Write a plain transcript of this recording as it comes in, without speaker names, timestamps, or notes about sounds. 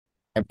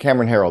I'm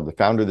Cameron Harold, the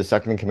founder of the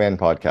Second in Command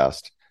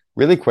podcast.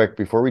 Really quick,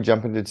 before we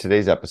jump into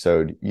today's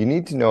episode, you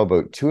need to know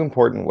about two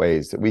important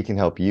ways that we can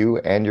help you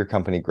and your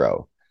company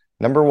grow.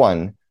 Number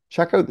one,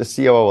 check out the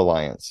COO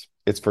Alliance.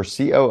 It's for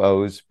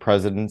COOs,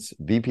 presidents,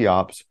 VP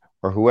Ops,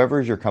 or whoever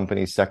is your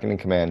company's second in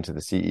command to the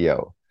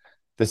CEO.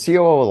 The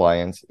COO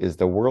Alliance is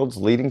the world's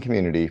leading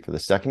community for the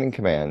second in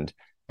command,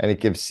 and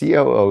it gives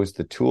COOs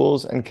the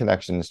tools and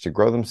connections to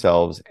grow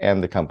themselves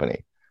and the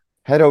company.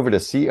 Head over to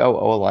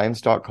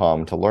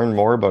COOalliance.com to learn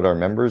more about our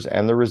members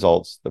and the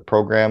results, the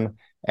program,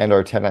 and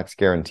our 10x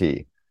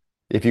guarantee.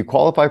 If you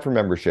qualify for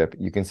membership,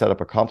 you can set up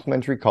a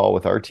complimentary call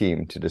with our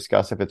team to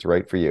discuss if it's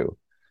right for you.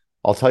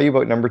 I'll tell you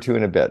about number two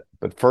in a bit,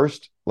 but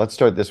first, let's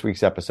start this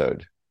week's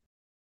episode.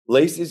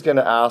 Lacey's going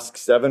to ask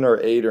 7 or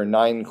 8 or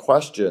 9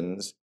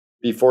 questions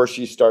before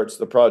she starts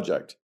the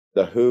project.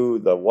 The who,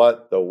 the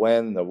what, the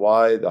when, the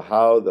why, the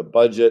how, the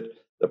budget,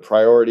 the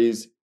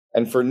priorities.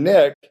 And for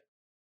Nick,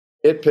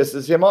 it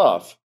pisses him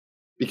off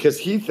because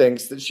he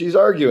thinks that she's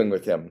arguing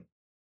with him.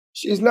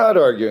 She's not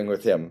arguing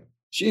with him.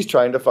 She's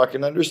trying to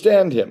fucking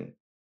understand him.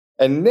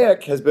 And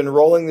Nick has been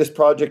rolling this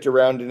project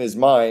around in his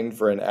mind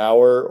for an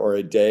hour or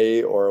a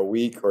day or a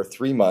week or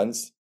 3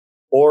 months,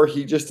 or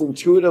he just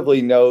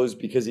intuitively knows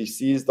because he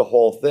sees the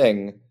whole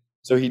thing.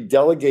 So he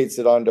delegates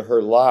it onto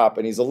her lap,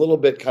 and he's a little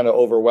bit kind of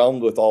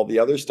overwhelmed with all the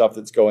other stuff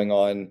that's going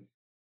on,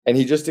 and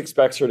he just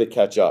expects her to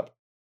catch up.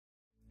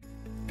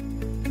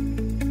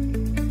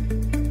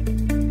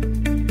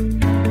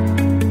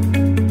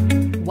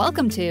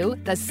 Welcome to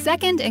the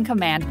Second in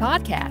Command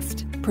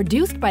podcast,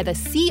 produced by the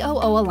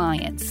COO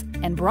Alliance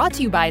and brought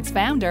to you by its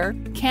founder,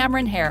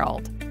 Cameron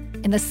Harold.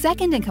 In the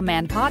Second in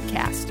Command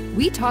podcast,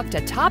 we talk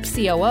to top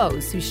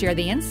COOs who share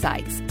the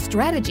insights,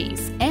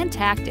 strategies, and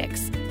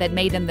tactics that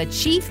made them the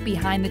chief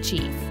behind the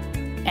chief.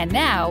 And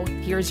now,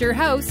 here's your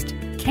host,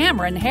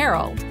 Cameron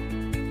Harold.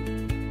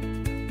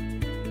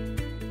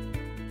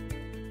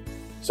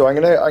 So I'm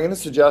gonna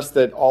suggest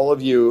that all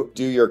of you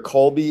do your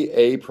Kolbe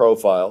A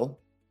profile.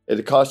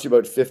 It costs you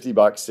about $50,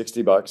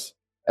 $60,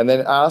 and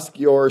then ask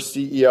your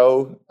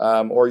CEO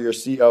or your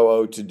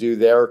COO to do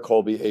their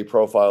Kolbe A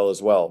profile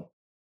as well.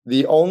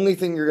 The only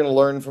thing you're going to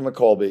learn from a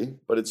Kolbe,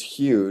 but it's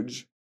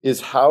huge, is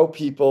how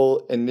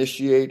people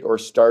initiate or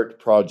start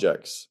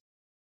projects.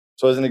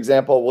 So as an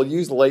example, we'll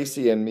use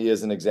Lacey and me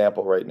as an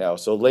example right now.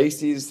 So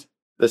Lacey's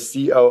the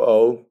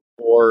COO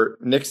for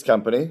Nick's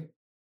company,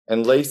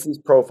 and Lacey's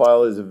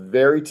profile is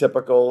very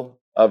typical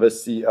of a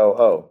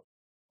COO.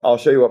 I'll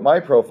show you what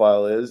my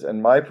profile is,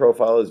 and my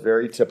profile is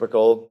very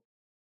typical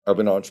of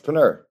an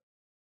entrepreneur.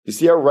 You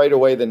see how right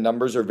away the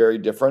numbers are very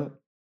different?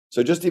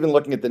 So just even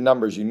looking at the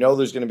numbers, you know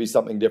there's going to be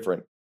something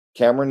different.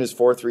 Cameron is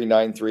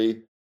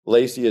 4393,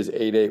 Lacey is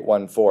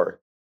 8814.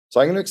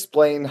 So I'm going to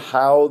explain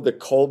how the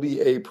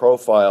Kolbe A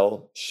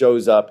profile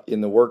shows up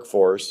in the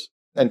workforce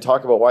and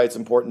talk about why it's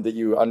important that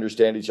you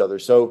understand each other.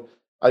 So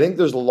I think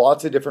there's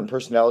lots of different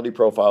personality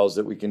profiles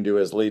that we can do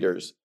as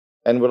leaders.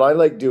 And what I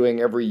like doing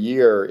every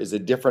year is a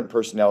different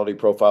personality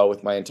profile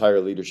with my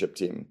entire leadership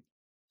team.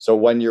 So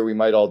one year we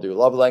might all do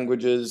love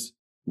languages.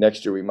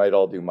 Next year we might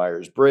all do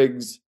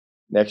Myers-Briggs.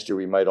 Next year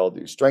we might all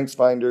do Strengths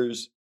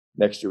Finders.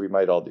 Next year we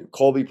might all do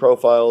Kolbe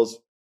profiles.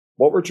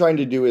 What we're trying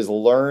to do is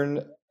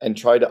learn and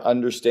try to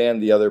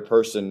understand the other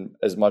person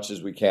as much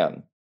as we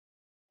can.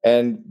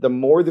 And the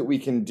more that we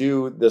can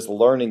do this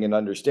learning and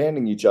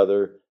understanding each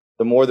other,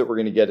 the more that we're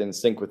going to get in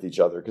sync with each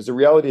other. Because the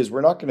reality is we're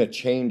not going to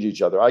change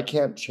each other. I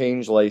can't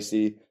change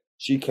Lacey.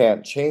 She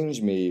can't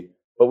change me,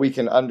 but we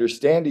can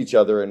understand each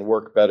other and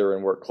work better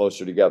and work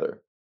closer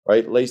together,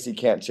 right? Lacey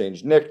can't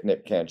change Nick.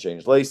 Nick can't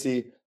change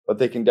Lacey, but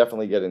they can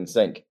definitely get in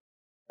sync.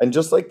 And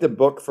just like the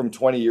book from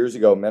 20 years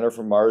ago, Men Are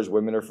From Mars,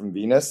 Women Are From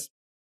Venus,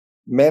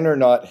 men are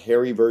not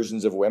hairy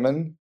versions of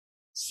women.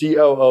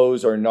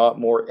 COOs are not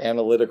more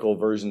analytical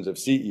versions of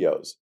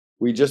CEOs.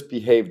 We just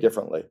behave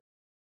differently.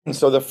 And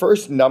so the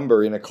first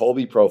number in a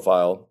Kolbe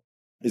profile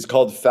is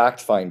called Fact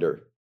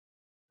Finder.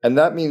 And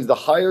that means the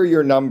higher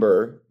your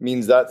number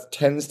means that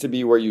tends to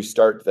be where you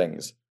start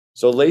things.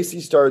 So Lacey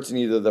starts in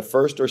either the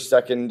first or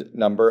second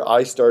number.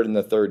 I start in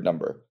the third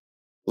number.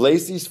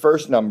 Lacey's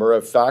first number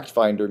of Fact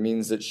Finder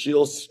means that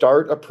she'll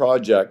start a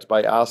project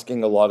by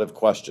asking a lot of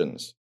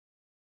questions.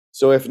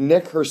 So if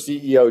Nick, her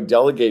CEO,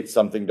 delegates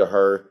something to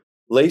her,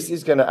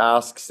 Lacey's going to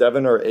ask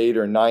 7 or 8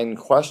 or 9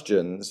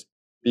 questions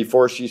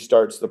before she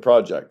starts the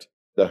project.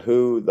 The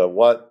who, the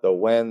what, the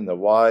when, the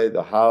why,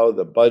 the how,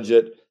 the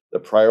budget, the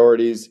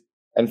priorities.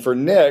 And for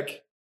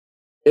Nick,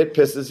 it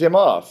pisses him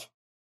off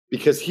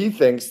because he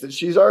thinks that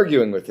she's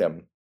arguing with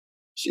him.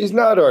 She's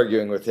not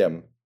arguing with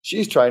him.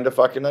 She's trying to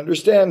fucking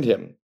understand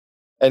him.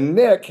 And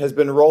Nick has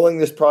been rolling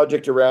this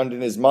project around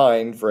in his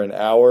mind for an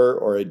hour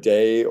or a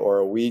day or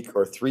a week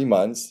or 3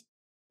 months,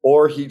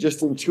 or he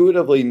just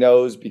intuitively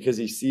knows because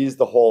he sees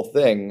the whole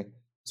thing.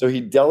 So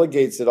he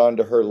delegates it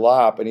onto her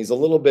lap, and he's a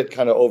little bit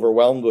kind of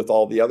overwhelmed with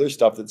all the other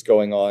stuff that's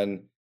going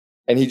on,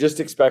 and he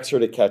just expects her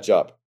to catch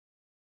up.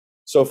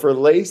 So for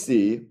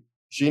Lacey,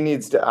 she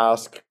needs to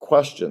ask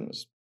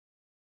questions.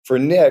 For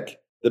Nick,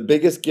 the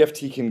biggest gift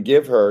he can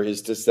give her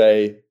is to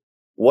say,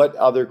 What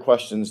other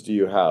questions do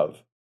you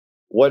have?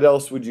 What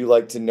else would you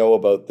like to know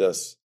about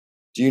this?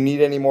 Do you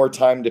need any more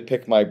time to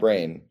pick my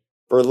brain?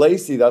 For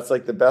Lacey, that's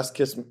like the best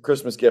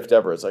Christmas gift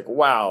ever. It's like,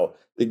 wow,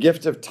 the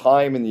gift of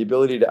time and the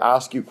ability to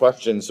ask you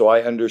questions so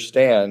I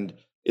understand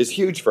is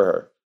huge for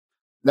her.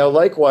 Now,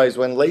 likewise,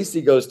 when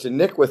Lacey goes to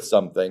Nick with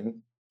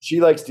something, she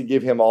likes to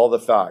give him all the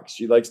facts.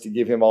 She likes to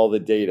give him all the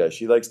data.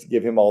 She likes to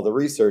give him all the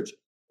research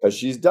because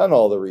she's done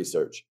all the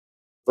research.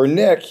 For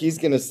Nick, he's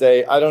going to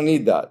say, I don't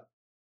need that.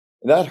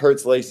 And that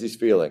hurts Lacey's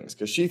feelings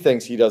because she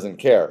thinks he doesn't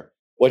care.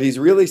 What he's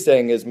really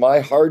saying is, my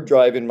hard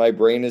drive in my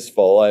brain is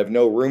full. I have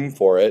no room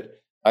for it.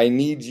 I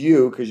need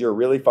you, because you're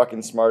really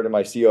fucking smart and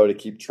my CEO, to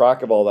keep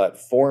track of all that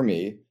for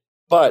me.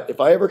 But if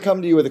I ever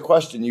come to you with a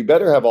question, you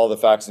better have all the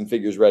facts and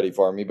figures ready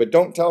for me, but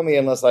don't tell me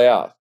unless I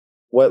ask.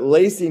 What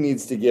Lacey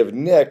needs to give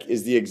Nick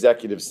is the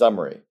executive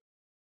summary,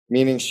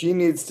 meaning she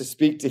needs to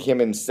speak to him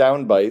in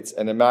sound bites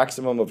and a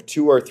maximum of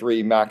 2 or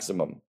 3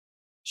 maximum.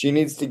 She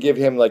needs to give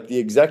him like the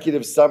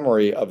executive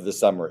summary of the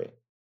summary.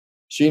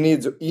 She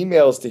needs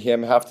emails to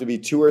him have to be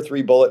 2 or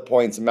 3 bullet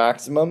points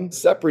maximum,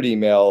 separate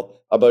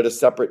email about a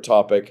separate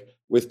topic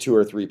with 2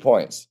 or 3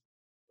 points.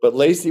 But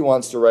Lacey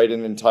wants to write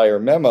an entire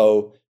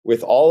memo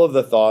with all of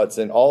the thoughts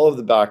and all of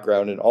the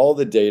background and all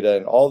the data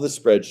and all the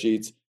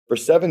spreadsheets for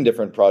 7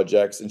 different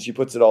projects, and she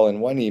puts it all in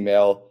one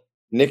email.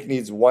 Nick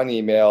needs one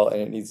email,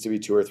 and it needs to be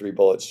 2 or 3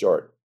 bullets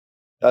short.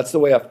 That's the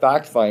way a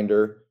fact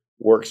finder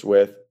works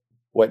with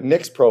what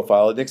Nick's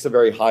profile. Nick's a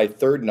very high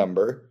 3rd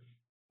number,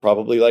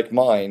 probably like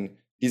mine.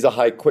 He's a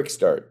high quick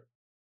start,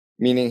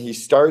 meaning he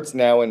starts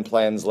now and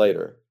plans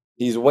later.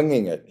 He's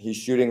winging it. He's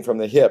shooting from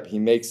the hip. He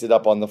makes it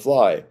up on the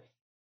fly.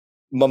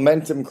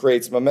 Momentum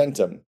creates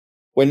momentum.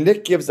 When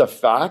Nick gives a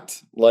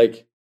fact,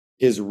 like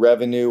his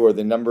revenue or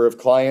the number of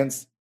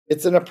clients,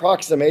 it's an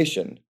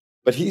approximation,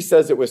 but he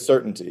says it with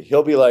certainty.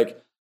 He'll be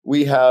like,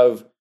 we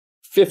have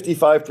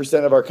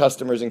 55% of our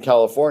customers in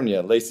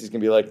California. Lacey's going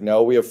to be like,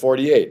 no, we have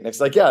 48. Nick's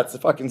like, yeah, it's the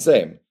fucking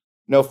same.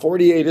 No,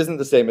 48 isn't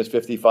the same as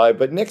 55,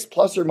 but Nick's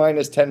plus or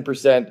minus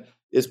 10%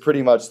 is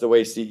pretty much the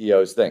way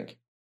CEOs think.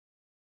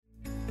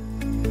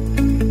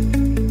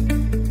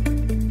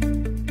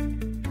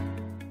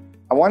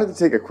 I wanted to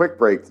take a quick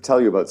break to tell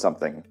you about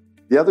something.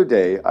 The other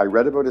day, I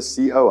read about a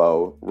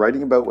COO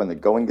writing about when the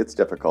going gets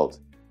difficult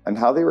and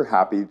how they were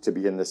happy to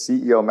be in the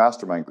CEO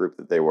mastermind group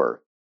that they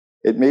were.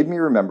 It made me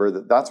remember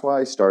that that's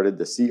why I started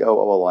the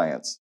COO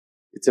Alliance.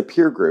 It's a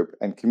peer group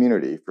and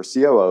community for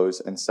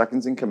COOs and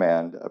seconds in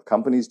command of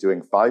companies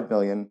doing $5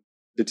 million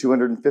to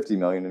 $250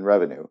 million in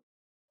revenue.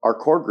 Our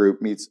core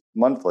group meets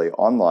monthly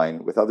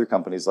online with other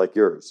companies like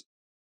yours.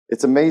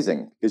 It's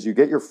amazing because you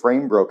get your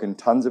frame broken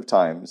tons of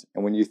times,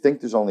 and when you think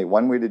there's only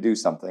one way to do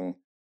something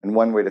and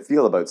one way to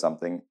feel about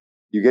something,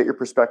 you get your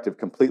perspective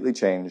completely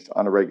changed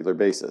on a regular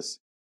basis.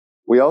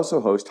 We also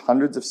host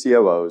hundreds of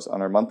COOs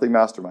on our monthly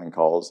mastermind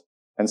calls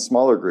and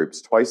smaller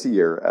groups twice a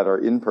year at our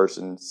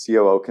in-person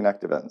COO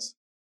Connect events.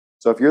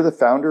 So if you're the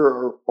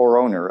founder or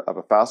owner of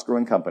a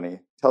fast-growing company,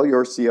 tell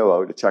your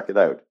COO to check it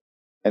out.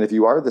 And if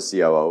you are the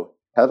COO,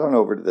 head on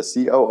over to the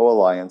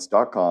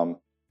COOalliance.com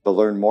to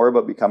learn more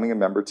about becoming a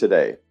member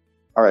today.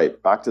 All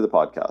right, back to the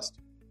podcast.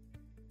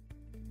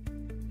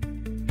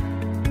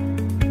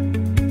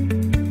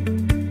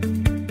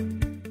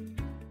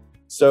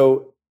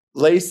 So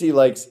Lacey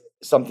likes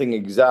something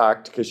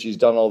exact because she's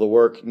done all the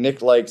work.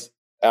 Nick likes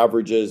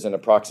averages and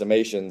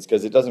approximations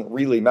because it doesn't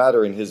really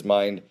matter in his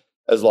mind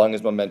as long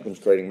as momentum's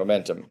creating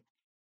momentum.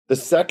 The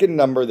second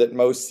number that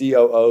most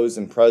COOs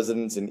and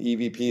presidents and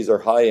EVPs are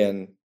high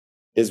in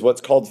is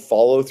what's called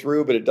follow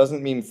through, but it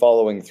doesn't mean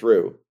following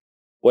through.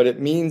 What it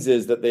means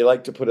is that they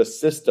like to put a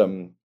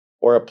system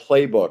or a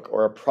playbook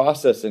or a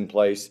process in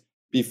place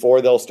before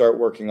they'll start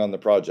working on the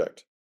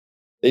project.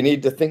 They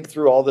need to think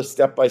through all the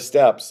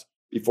step-by-steps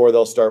before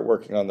they'll start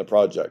working on the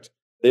project.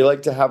 They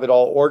like to have it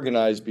all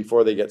organized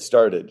before they get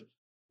started.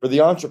 For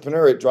the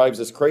entrepreneur, it drives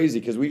us crazy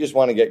because we just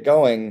want to get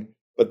going,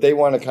 but they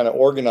want to kind of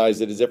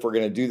organize it as if we're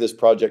going to do this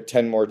project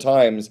 10 more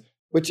times,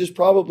 which is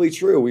probably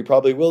true. We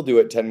probably will do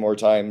it 10 more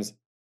times.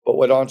 But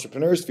what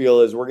entrepreneurs feel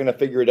is we're going to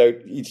figure it out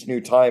each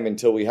new time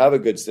until we have a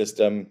good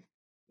system.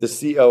 The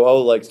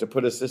COO likes to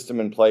put a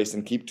system in place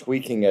and keep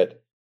tweaking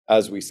it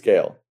as we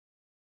scale.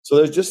 So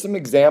there's just some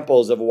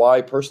examples of why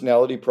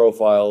personality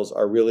profiles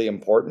are really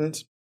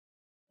important.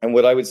 And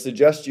what I would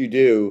suggest you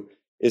do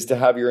is to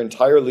have your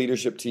entire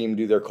leadership team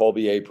do their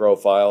Kolbe A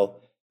profile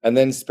and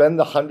then spend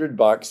the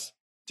 $100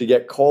 to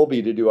get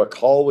Kolbe to do a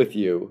call with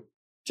you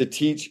to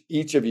teach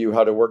each of you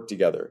how to work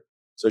together.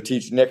 So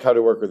teach Nick how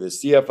to work with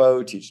his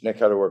CFO, teach Nick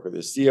how to work with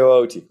his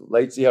COO, teach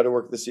Lacey how to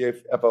work with the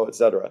CFO,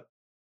 etc.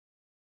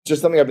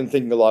 Just something I've been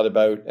thinking a lot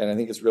about, and I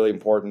think it's really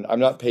important. I'm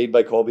not paid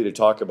by Kolbe to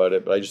talk about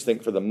it, but I just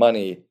think for the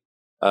money,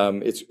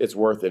 it's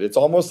worth it. It's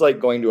almost like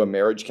going to a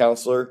marriage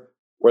counselor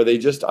where they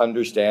just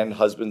understand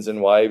husbands and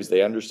wives.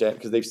 They understand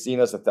because they've seen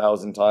us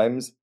 1,000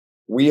 times.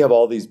 We have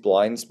all these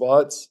blind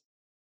spots,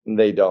 and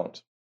they don't.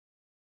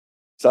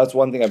 So that's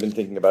one thing I've been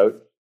thinking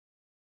about.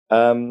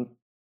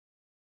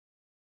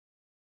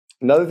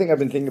 Another thing I've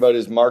been thinking about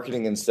is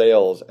marketing and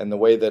sales, and the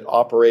way that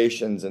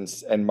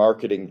operations and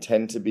marketing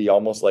tend to be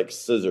almost like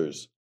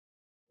scissors.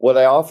 What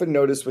I often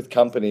notice with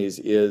companies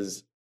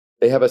is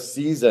they have a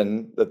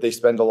season that they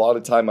spend a lot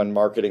of time on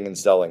marketing and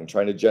selling,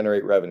 trying to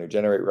generate revenue.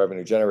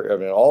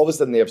 And all of a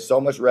sudden they have so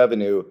much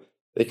revenue,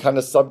 they kind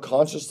of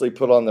subconsciously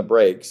put on the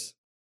brakes.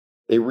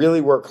 They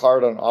really work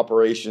hard on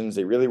operations.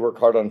 They really work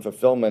hard on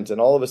fulfillment.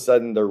 And all of a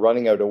sudden they're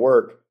running out of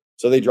work.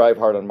 So they drive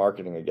hard on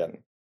marketing again.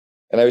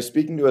 And I was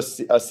speaking to a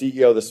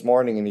CEO this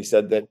morning, and he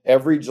said that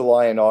every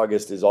July and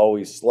August is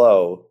always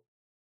slow.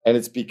 And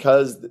it's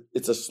because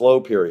it's a slow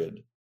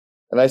period.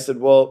 And I said,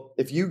 well,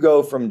 if you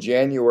go from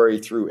January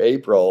through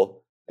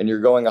April and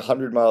you're going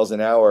 100 miles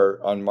an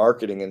hour on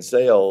marketing and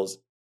sales,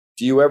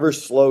 do you ever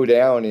slow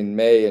down in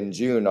May and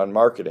June on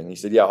marketing? He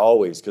said, yeah,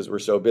 always, because we're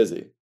so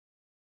busy.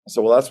 I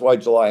said, well, that's why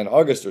July and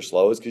August are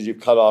slow, is because you've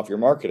cut off your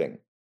marketing.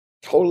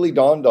 Totally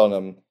dawned on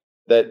him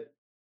that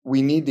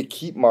we need to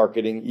keep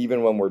marketing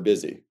even when we're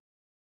busy.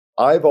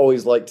 I've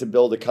always liked to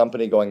build a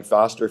company going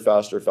faster,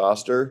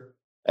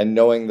 and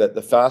knowing that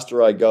the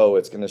faster I go,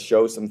 it's going to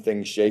show some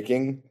things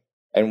shaking.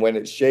 And when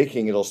it's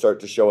shaking, it'll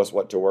start to show us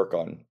what to work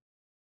on.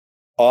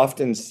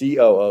 Often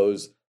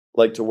COOs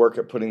like to work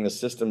at putting the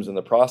systems and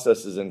the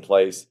processes in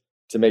place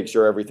to make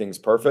sure everything's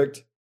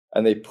perfect,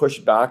 and they push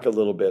back a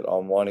little bit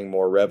on wanting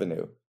more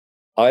revenue.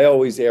 I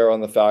always err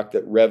on the fact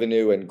that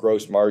revenue and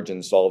gross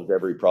margin solves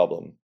every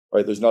problem,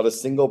 right? There's not a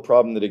single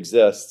problem that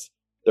exists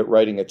that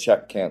writing a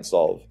check can't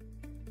solve.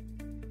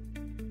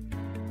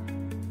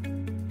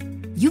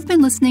 You've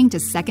been listening to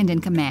Second in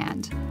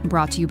Command,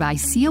 brought to you by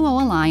COO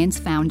Alliance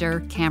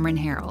founder Cameron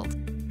Herold.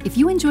 If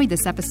you enjoyed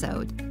this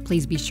episode,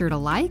 please be sure to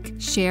like,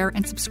 share,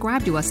 and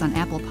subscribe to us on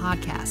Apple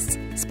Podcasts,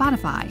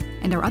 Spotify,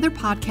 and our other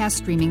podcast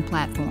streaming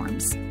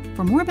platforms.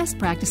 For more best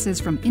practices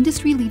from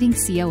industry-leading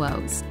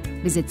COOs,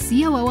 visit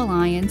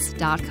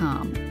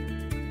COOalliance.com.